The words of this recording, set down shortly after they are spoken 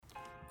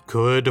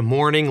Good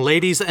morning,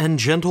 ladies and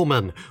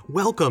gentlemen.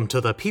 Welcome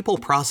to the People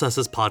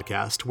Processes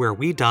Podcast, where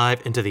we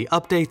dive into the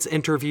updates,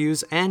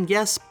 interviews, and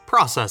yes,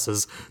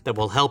 processes that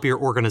will help your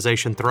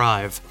organization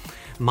thrive.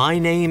 My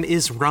name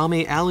is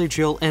Rami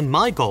Alijil, and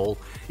my goal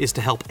is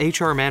to help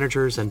HR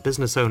managers and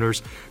business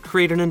owners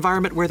create an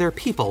environment where their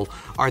people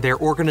are their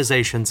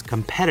organization's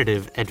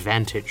competitive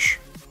advantage.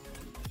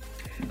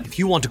 If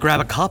you want to grab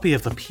a copy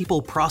of the People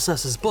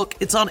Processes book,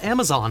 it's on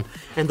Amazon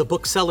and the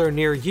bookseller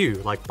near you,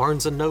 like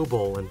Barnes &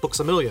 Noble and Books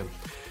A Million.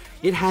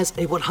 It has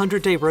a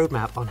 100-day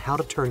roadmap on how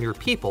to turn your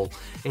people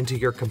into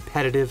your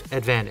competitive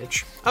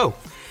advantage. Oh,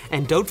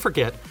 and don't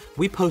forget,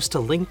 we post to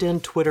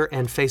LinkedIn, Twitter,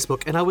 and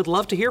Facebook, and I would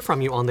love to hear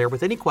from you on there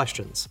with any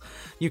questions.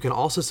 You can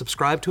also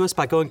subscribe to us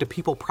by going to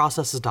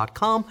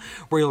peopleprocesses.com,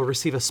 where you'll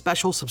receive a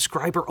special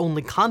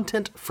subscriber-only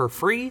content for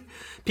free.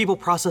 People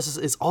Processes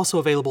is also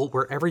available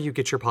wherever you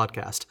get your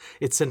podcast.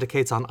 It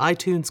syndicates on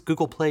iTunes,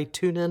 Google Play,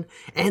 TuneIn,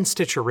 and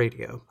Stitcher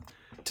Radio.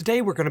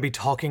 Today we're going to be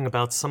talking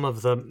about some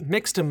of the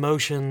mixed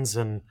emotions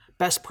and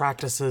best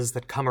practices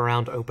that come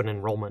around open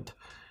enrollment.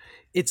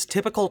 It's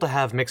typical to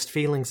have mixed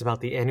feelings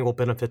about the annual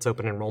benefits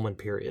open enrollment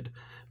period.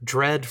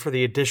 Dread for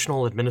the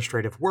additional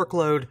administrative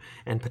workload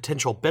and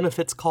potential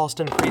benefits cost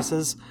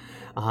increases,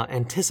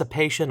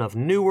 anticipation of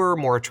newer,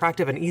 more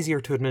attractive, and easier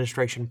to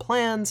administration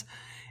plans.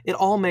 It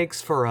all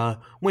makes for a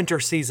winter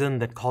season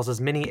that causes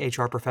many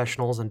HR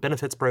professionals and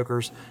benefits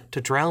brokers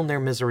to drown their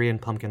misery in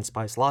pumpkin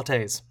spice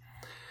lattes.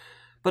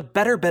 But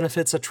better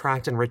benefits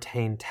attract and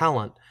retain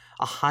talent.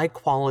 A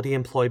high-quality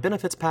employee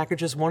benefits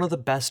package is one of the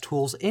best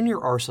tools in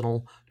your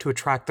arsenal to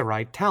attract the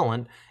right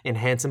talent,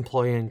 enhance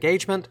employee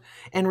engagement,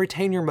 and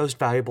retain your most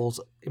valuable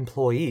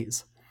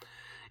employees.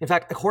 In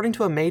fact, according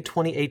to a May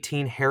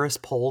 2018 Harris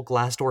Poll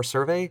Glassdoor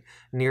survey,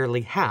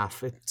 nearly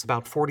half, it's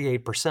about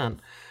 48%,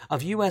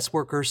 of U.S.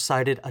 workers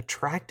cited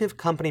attractive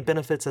company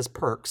benefits as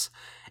perks,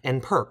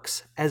 and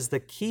perks as the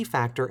key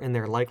factor in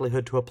their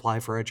likelihood to apply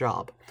for a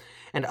job.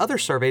 And other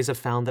surveys have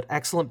found that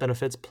excellent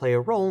benefits play a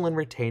role in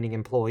retaining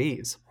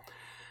employees.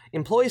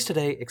 Employees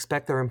today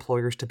expect their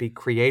employers to be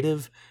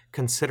creative,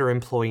 consider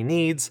employee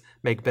needs,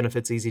 make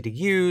benefits easy to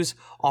use,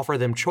 offer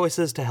them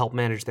choices to help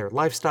manage their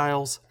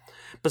lifestyles.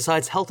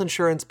 Besides health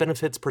insurance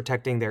benefits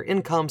protecting their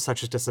income,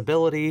 such as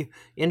disability,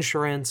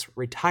 insurance,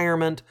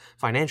 retirement,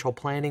 financial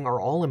planning, are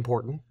all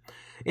important.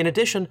 In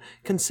addition,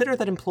 consider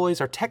that employees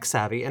are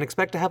tech-savvy and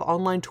expect to have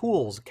online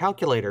tools,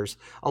 calculators,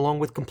 along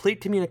with complete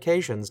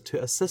communications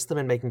to assist them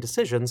in making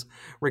decisions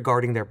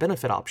regarding their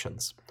benefit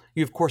options.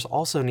 You, of course,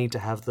 also need to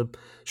have the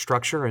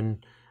structure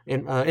and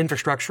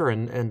infrastructure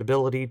and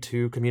ability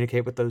to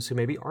communicate with those who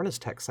maybe aren't as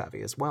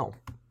tech-savvy as well.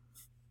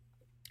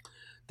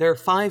 There are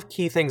 5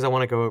 key things I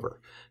want to go over.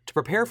 To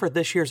prepare for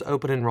this year's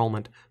open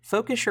enrollment,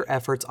 focus your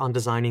efforts on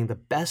designing the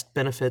best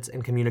benefits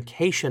and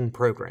communication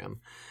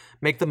program.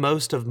 Make the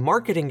most of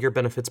marketing your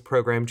benefits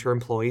program to your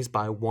employees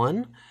by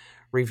 1.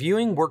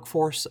 Reviewing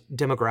workforce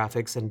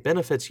demographics and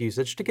benefits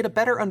usage to get a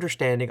better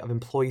understanding of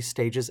employee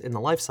stages in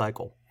the life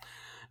cycle.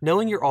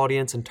 Knowing your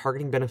audience and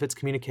targeting benefits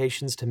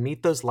communications to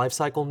meet those life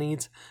cycle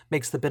needs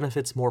makes the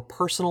benefits more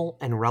personal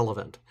and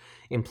relevant.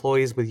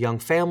 Employees with young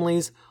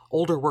families,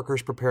 older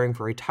workers preparing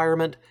for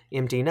retirement,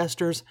 empty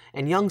nesters,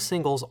 and young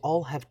singles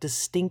all have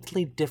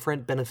distinctly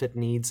different benefit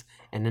needs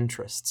and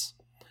interests.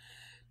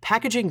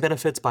 Packaging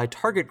benefits by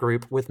target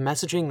group with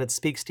messaging that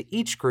speaks to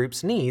each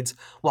group's needs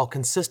while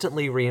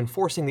consistently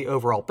reinforcing the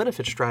overall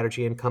benefit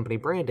strategy and company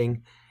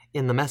branding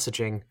in the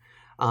messaging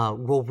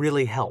will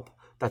really help.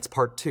 That's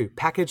part 2.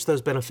 Package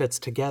those benefits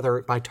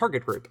together by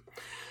target group.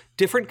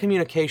 Different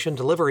communication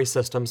delivery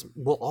systems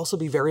will also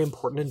be very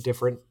important in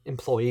different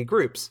employee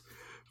groups.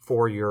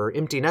 For your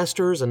empty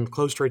nesters and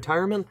close to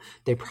retirement,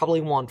 they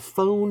probably want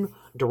phone,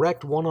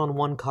 direct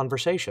one-on-one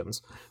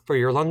conversations. For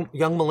your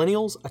young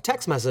millennials, a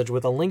text message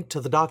with a link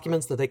to the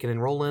documents that they can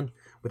enroll in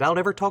without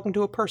ever talking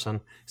to a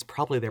person is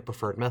probably their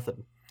preferred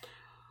method.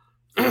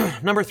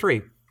 Number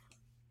 3,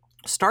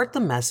 start the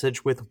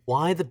message with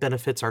why the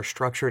benefits are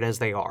structured as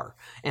they are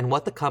and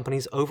what the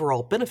company's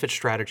overall benefit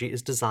strategy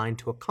is designed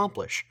to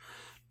accomplish.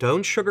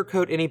 Don't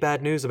sugarcoat any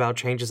bad news about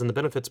changes in the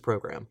benefits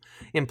program.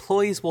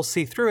 Employees will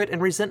see through it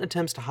and resent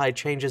attempts to hide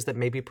changes that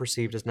may be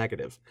perceived as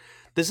negative.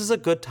 This is a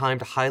good time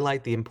to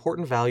highlight the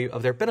important value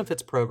of their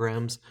benefits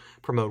programs,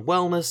 promote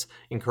wellness,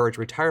 encourage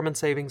retirement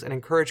savings, and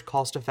encourage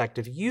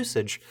cost-effective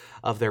usage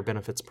of their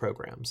benefits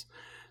programs.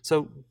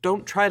 So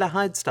don't try to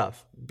hide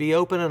stuff. Be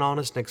open and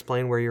honest and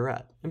explain where you're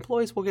at.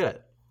 Employees will get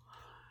it.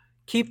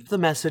 Keep the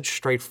message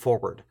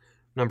straightforward.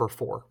 Number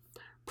 4.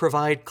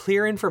 Provide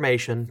clear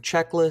information,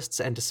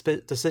 checklists, and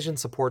decision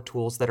support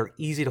tools that are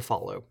easy to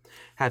follow.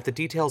 Have the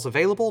details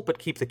available, but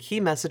keep the key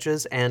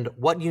messages and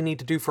what you need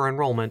to do for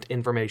enrollment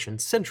information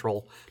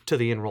central to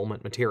the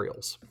enrollment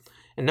materials.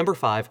 And number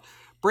 5,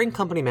 bring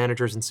company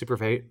managers and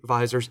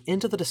supervisors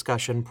into the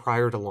discussion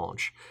prior to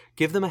launch.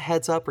 Give them a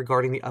heads up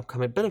regarding the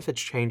upcoming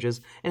benefits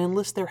changes and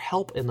enlist their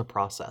help in the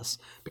process,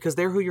 because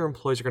they're who your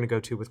employees are going to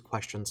go to with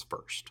questions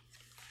first.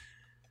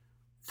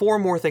 4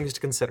 more things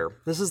to consider.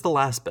 This is the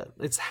last bit.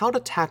 It's how to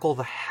tackle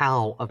the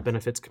how of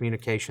benefits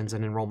communications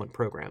and enrollment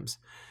programs.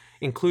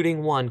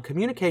 including 1.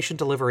 Communication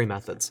delivery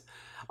methods.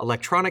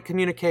 Electronic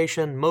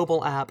communication,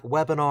 mobile app,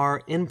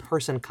 webinar,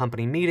 in-person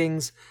company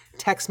meetings,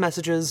 text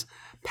messages,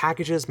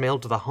 packages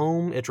mailed to the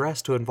home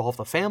address to involve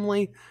the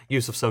family,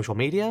 use of social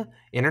media,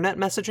 internet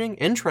messaging,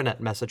 intranet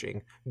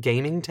messaging,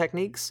 gaming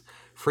techniques,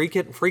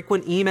 frequent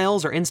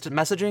emails or instant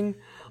messaging,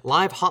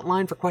 live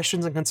hotline for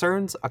questions and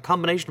concerns, a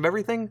combination of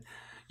everything.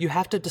 You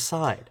have to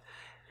decide.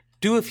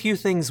 Do a few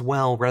things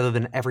well rather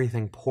than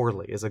everything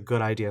poorly is a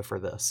good idea for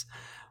this.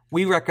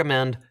 We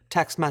recommend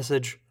text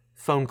message,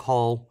 phone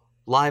call,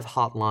 live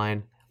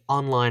hotline,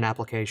 online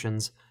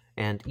applications,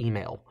 and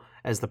email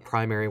as the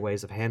primary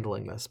ways of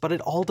handling this, but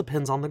it all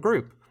depends on the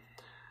group.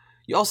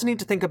 You also need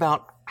to think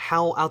about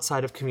how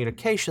outside of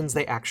communications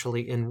they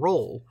actually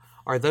enroll.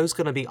 Are those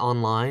going to be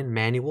online,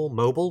 manual,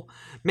 mobile?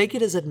 Make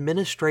it as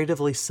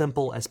administratively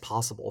simple as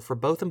possible for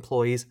both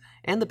employees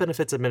and the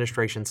benefits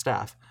administration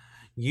staff.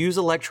 Use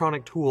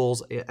electronic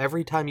tools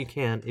every time you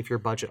can if your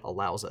budget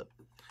allows it.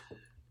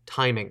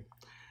 Timing.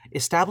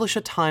 Establish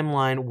a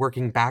timeline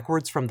working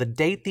backwards from the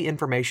date the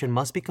information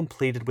must be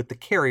completed with the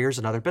carriers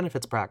and other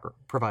benefits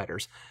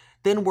providers.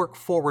 Then work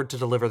forward to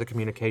deliver the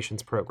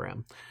communications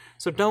program.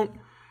 So don't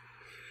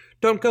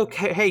go,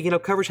 hey,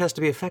 coverage has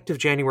to be effective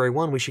January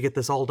 1. We should get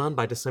this all done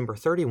by December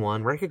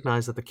 31.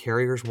 Recognize that the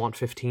carriers want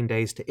 15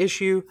 days to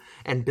issue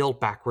and build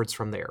backwards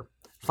from there.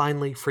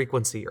 Finally,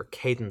 frequency or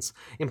cadence.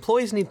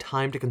 Employees need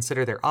time to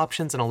consider their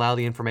options and allow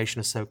the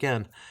information to soak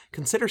in.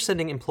 Consider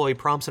sending employee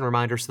prompts and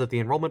reminders so that the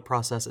enrollment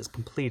process is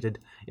completed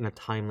in a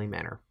timely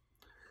manner.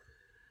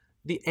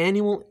 The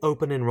annual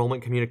open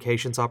enrollment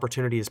communications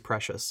opportunity is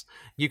precious.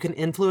 You can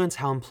influence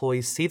how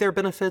employees see their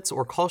benefits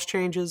or cost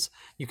changes,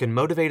 you can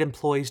motivate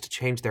employees to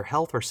change their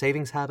health or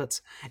savings habits,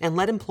 and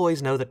let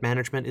employees know that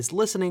management is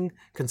listening,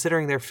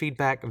 considering their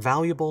feedback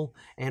valuable,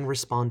 and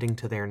responding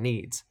to their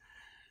needs.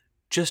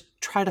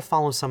 Just try to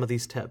follow some of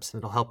these tips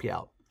and it'll help you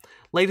out.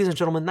 Ladies and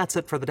gentlemen, that's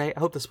it for the day. I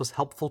hope this was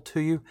helpful to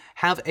you.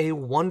 Have a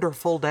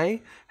wonderful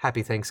day.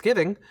 Happy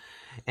Thanksgiving.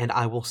 And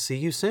I will see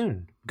you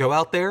soon. Go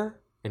out there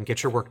and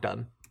get your work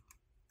done.